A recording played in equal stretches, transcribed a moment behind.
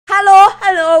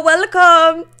Hello,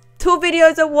 welcome. 2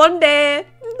 videos in one day.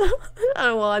 I don't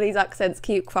know why these accents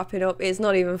keep cropping up. It's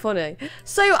not even funny.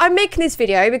 So I'm making this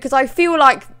video because I feel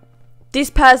like this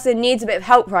person needs a bit of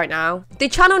help right now. The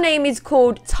channel name is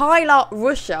called Tyler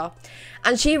Russia,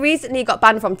 and she recently got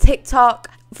banned from TikTok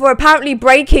for apparently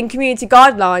breaking community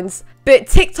guidelines, but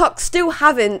TikTok still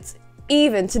haven't,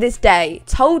 even to this day,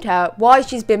 told her why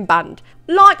she's been banned.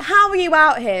 Like, how are you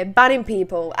out here banning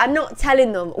people and not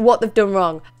telling them what they've done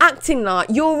wrong? Acting like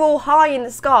you're all high in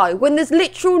the sky when there's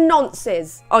literal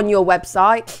nonsense on your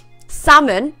website.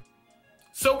 Salmon.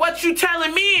 So what you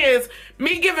telling me is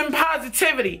me giving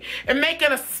positivity and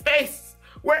making a space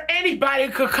where anybody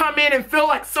could come in and feel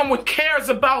like someone cares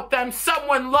about them,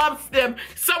 someone loves them,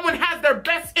 someone has their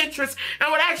best interests, and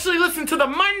would actually listen to the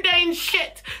mundane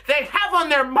shit they have on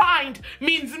their mind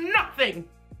means nothing.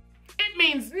 It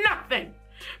means nothing.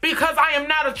 Because I am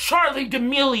not a Charlie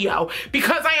D'Amelio.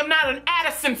 Because I am not an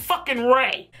Addison fucking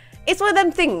Ray. It's one of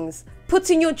them things.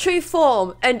 Putting your true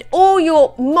form and all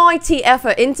your mighty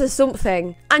effort into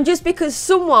something, and just because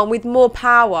someone with more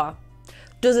power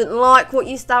doesn't like what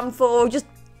you stand for, just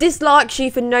dislikes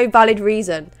you for no valid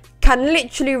reason, can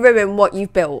literally ruin what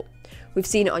you've built. We've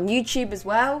seen it on YouTube as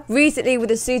well. Recently with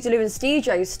the Suzalu and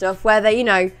Stejo stuff, where they,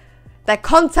 they're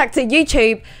contacting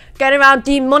YouTube, going around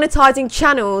demonetizing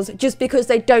channels just because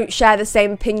they don't share the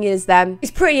same opinion as them.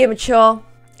 It's pretty immature.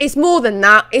 It's more than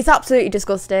that. It's absolutely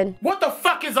disgusting. What the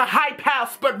fuck is a hype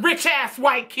house but rich ass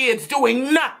white kids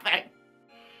doing nothing?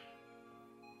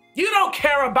 You don't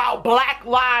care about black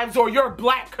lives or your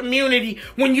black community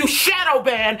when you shadow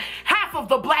ban half of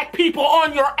the black people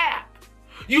on your app.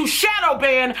 You shadow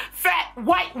ban fat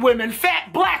white women,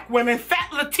 fat black women, fat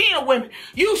Latina women.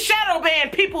 You shadow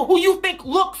ban people who you think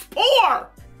looks poor.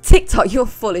 TikTok, you're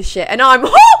full of shit, and I'm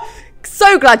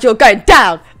so glad you're going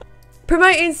down.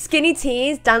 Promoting skinny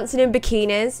tees, dancing in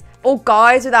bikinis, or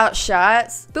guys without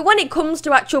shirts. But when it comes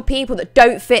to actual people that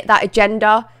don't fit that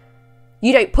agenda,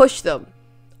 you don't push them.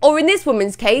 Or in this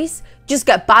woman's case, just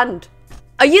get banned.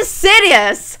 Are you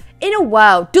serious? In a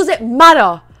world, does it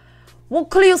matter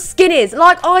what colour your skin is?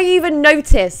 Like, I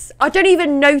don't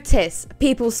even notice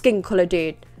people's skin colour,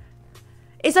 dude.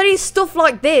 It's only stuff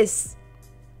like this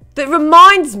that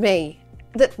reminds me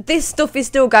that this stuff is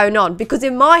still going on, because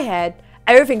in my head,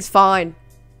 everything's fine.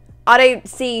 I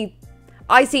see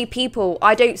people,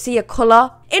 I don't see a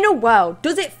colour. In a world,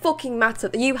 does it fucking matter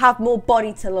that you have more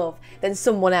body to love than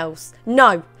someone else?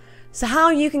 No. So how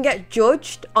you can get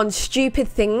judged on stupid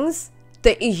things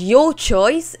that is your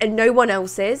choice and no one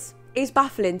else's is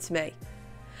baffling to me.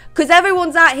 Because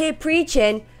everyone's out here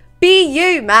preaching, be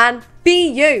you, man, be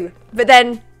you. But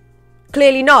then,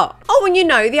 clearly not. Oh,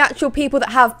 and the actual people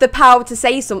that have the power to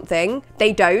say something,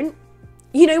 they don't.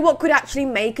 You know what could actually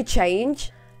make a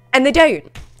change? And they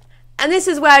don't. And this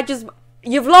is where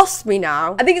you've lost me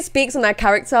now. I think it speaks on their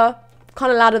character,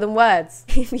 kind of louder than words.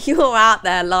 If you're out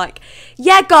there like,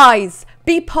 yeah guys,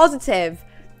 be positive,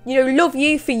 love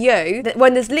you for you, that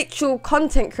when there's literal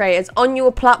content creators on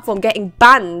your platform getting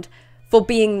banned for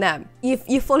being them,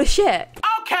 you're full of shit.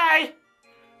 Okay.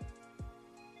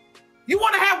 You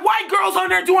want to have white girls on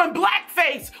there doing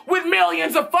blackface with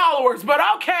millions of followers, but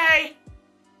okay.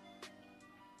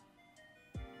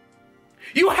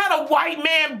 You had a white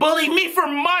man bully me for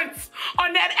months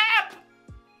on that app.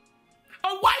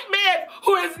 A white man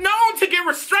who is known to get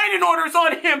restraining orders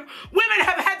on him. Women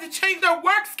have had to change their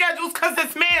work schedules because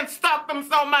this man stalked them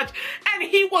so much. And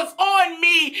he was on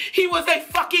me. He was a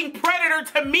fucking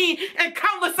predator to me and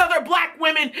countless other black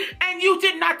women. And you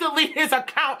did not delete his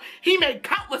account. He made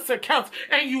countless accounts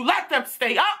and you let them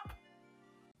stay up.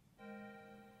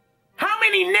 How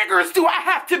many niggers do I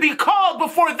have to be called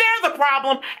before they're the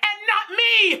problem and not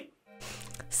me?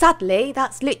 Sadly,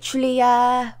 that's literally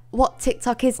what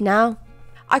TikTok is now.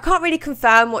 I can't really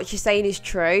confirm what she's saying is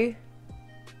true.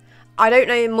 I don't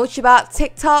know much about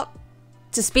TikTok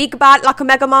to speak about like a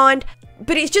megamind,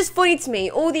 but it's just funny to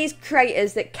me, all these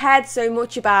creators that cared so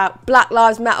much about Black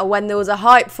Lives Matter when there was a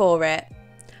hype for it,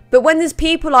 but when there's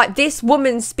people like this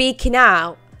woman speaking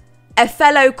out, a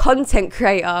fellow content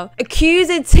creator,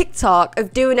 accusing TikTok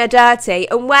of doing her dirty,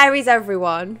 and where is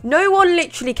everyone? No one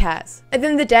literally cares. At the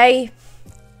end of the day,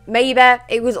 maybe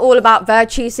it was all about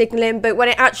virtue signaling, but when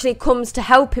it actually comes to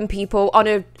helping people on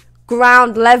a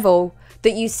ground level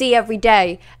that you see every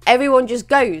day, everyone just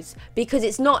goes because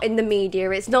it's not in the media,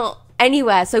 it's not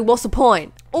anywhere, so what's the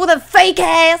point? All the fake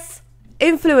ass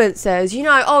influencers,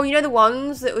 the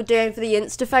ones that were doing for the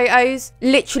Insta photos,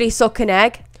 literally suck an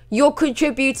egg. You're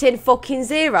contributing fucking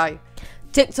zero.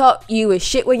 TikTok, you were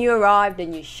shit when you arrived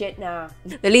and you're shit now.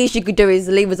 The least you could do is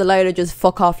leave us alone and just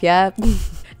fuck off, yeah?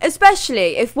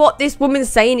 Especially if what this woman's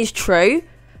saying is true.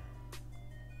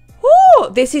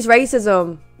 what? This is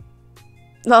racism.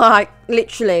 Like,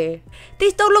 literally.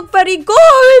 This don't look very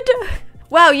good.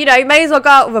 Well, you know, you may as well go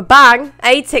out with a bang.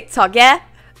 Hey, TikTok, yeah?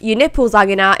 Your nipples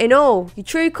hanging out and all. Your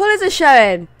true colours are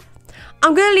showing.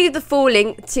 I'm going to leave the full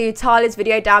link to Tyler's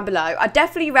video down below. I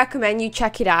definitely recommend you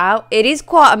check it out. It is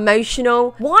quite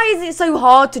emotional. Why is it so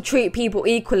hard to treat people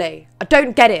equally? I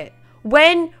don't get it.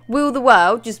 When will the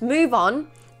world just move on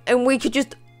and we could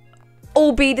just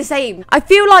all be the same? I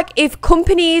feel like if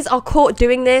companies are caught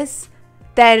doing this,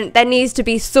 then there needs to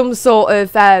be some sort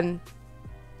of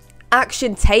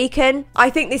action taken.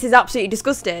 I think this is absolutely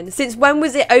disgusting. Since when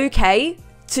was it okay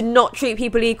to not treat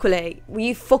people equally? Were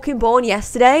you fucking born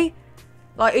yesterday?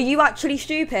 Like, are you actually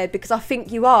stupid? Because I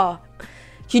think you are.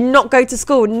 Do you not go to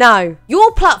school? No.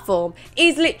 Your platform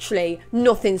is literally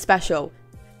nothing special.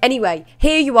 Anyway,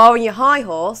 here you are on your high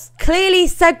horse, clearly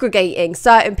segregating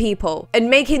certain people and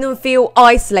making them feel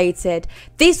isolated.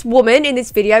 This woman in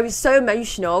this video is so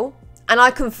emotional and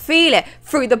I can feel it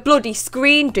through the bloody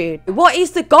screen, dude. What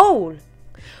is the goal?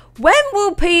 When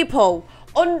will people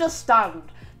understand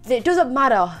that it doesn't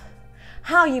matter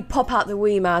how you pop out the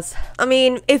wee maz? I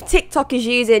mean, if TikTok is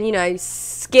using, you know,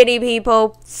 skinny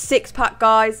people, six-pack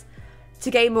guys to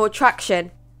gain more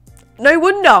traction, no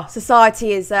wonder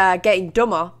society is getting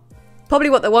dumber. Probably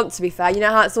what they want, to be fair. You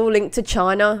know how it's all linked to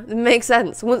China? It makes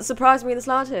sense. It wouldn't surprise me in the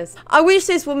slightest. I wish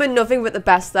this woman nothing but the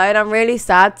best, though, and I'm really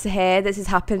sad to hear this has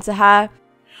happened to her.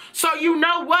 So you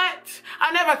know what?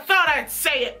 I never thought I'd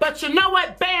say it, but you know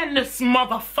what? Ban this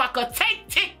motherfucker. Take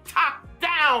TikTok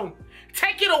down.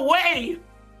 Take it away.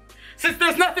 Since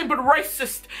there's nothing but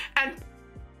racist and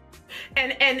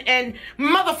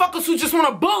motherfuckers who just want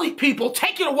to bully people.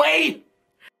 Take it away.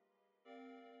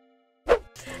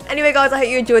 Anyway, guys, I hope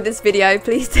you enjoyed this video.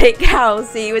 Please take care. I'll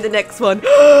see you in the next one.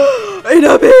 In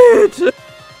a bit.